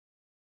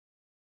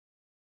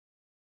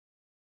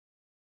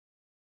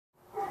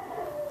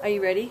Are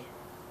you ready?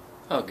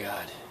 Oh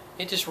God,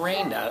 it just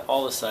rained out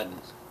all of a sudden.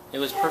 It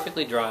was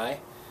perfectly dry.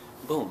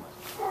 Boom,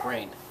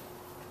 rain.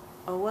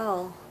 Oh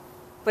well.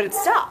 But it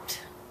stopped.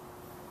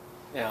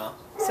 Yeah.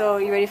 So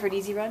are you ready for an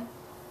easy run?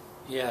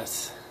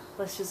 Yes.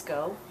 Let's just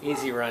go.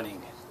 Easy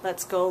running.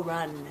 Let's go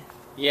run.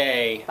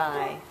 Yay.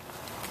 Bye.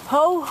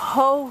 Ho,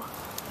 ho,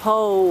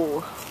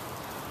 ho.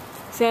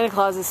 Santa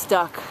Claus is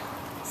stuck.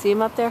 See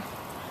him up there?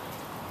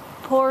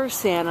 Poor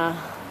Santa.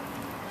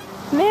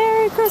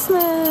 Merry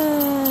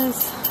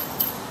Christmas!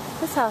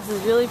 This house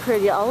is really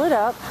pretty, all lit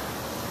up.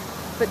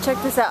 But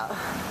check this out.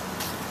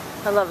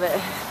 I love it.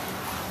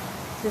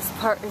 This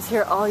part is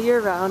here all year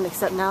round,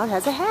 except now it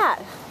has a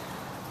hat.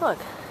 Look.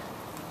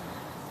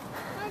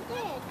 I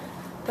did.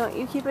 Don't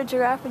you keep a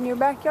giraffe in your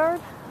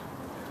backyard?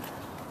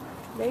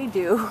 They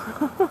do.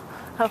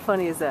 How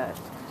funny is that?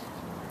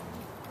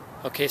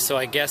 Okay, so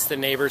I guess the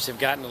neighbors have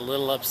gotten a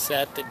little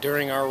upset that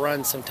during our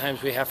run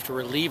sometimes we have to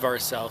relieve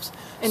ourselves.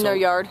 In their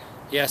yard?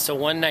 Yeah, so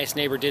one nice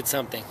neighbor did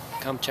something.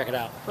 Come check it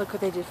out. Look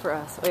what they did for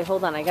us. Wait,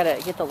 hold on. I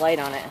gotta get the light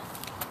on it.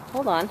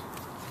 Hold on. Can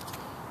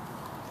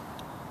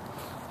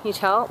you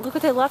tell? Look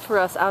what they left for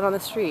us out on the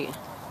street.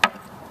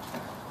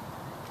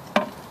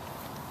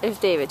 There's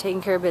David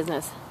taking care of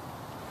business.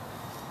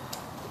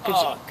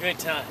 Good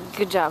time.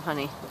 Good job,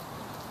 honey.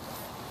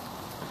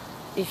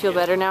 You feel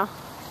better now?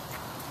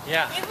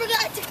 Yeah. You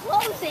forgot to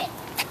close it.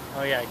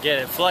 Oh yeah, get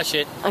it. Flush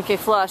it. Okay,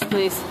 flush,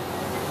 please.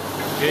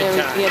 Good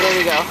time. Yeah, there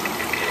we go.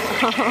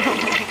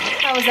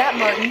 How was that,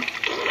 Martin?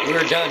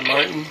 We're done,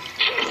 Martin.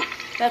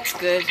 That's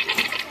good.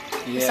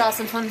 Yeah. We saw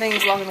some fun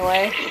things along the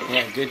way.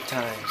 Yeah, good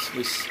times.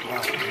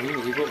 Wow, can you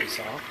believe what we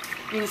saw?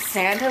 I mean,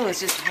 Santa was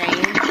just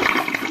hanging.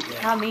 Yeah.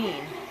 How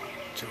mean.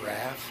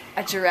 Giraffe.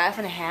 A giraffe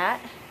in a hat?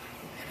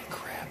 And a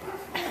crab.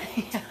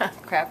 Yeah,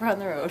 crapper on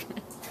the road.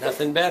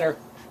 Nothing better.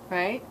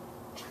 Right?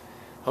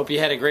 Hope you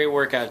had a great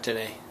workout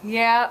today.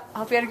 Yeah,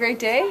 hope you had a great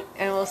day,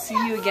 and we'll see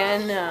you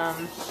again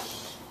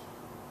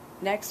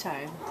next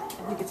time.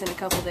 I think it's in a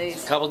couple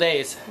days. A couple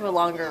days. We'll have a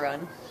longer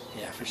run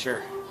Yeah, for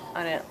sure.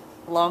 on a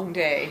long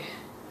day.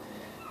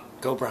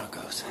 Go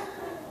Broncos.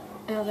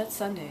 No, that's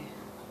Sunday.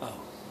 Oh,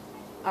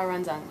 Our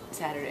run's on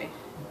Saturday.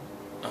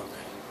 okay.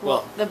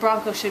 Well, the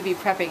Broncos should be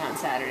prepping on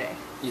Saturday.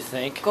 You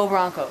think? Go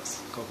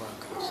Broncos. Go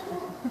Broncos.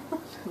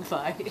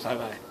 Bye.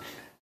 Bye-bye.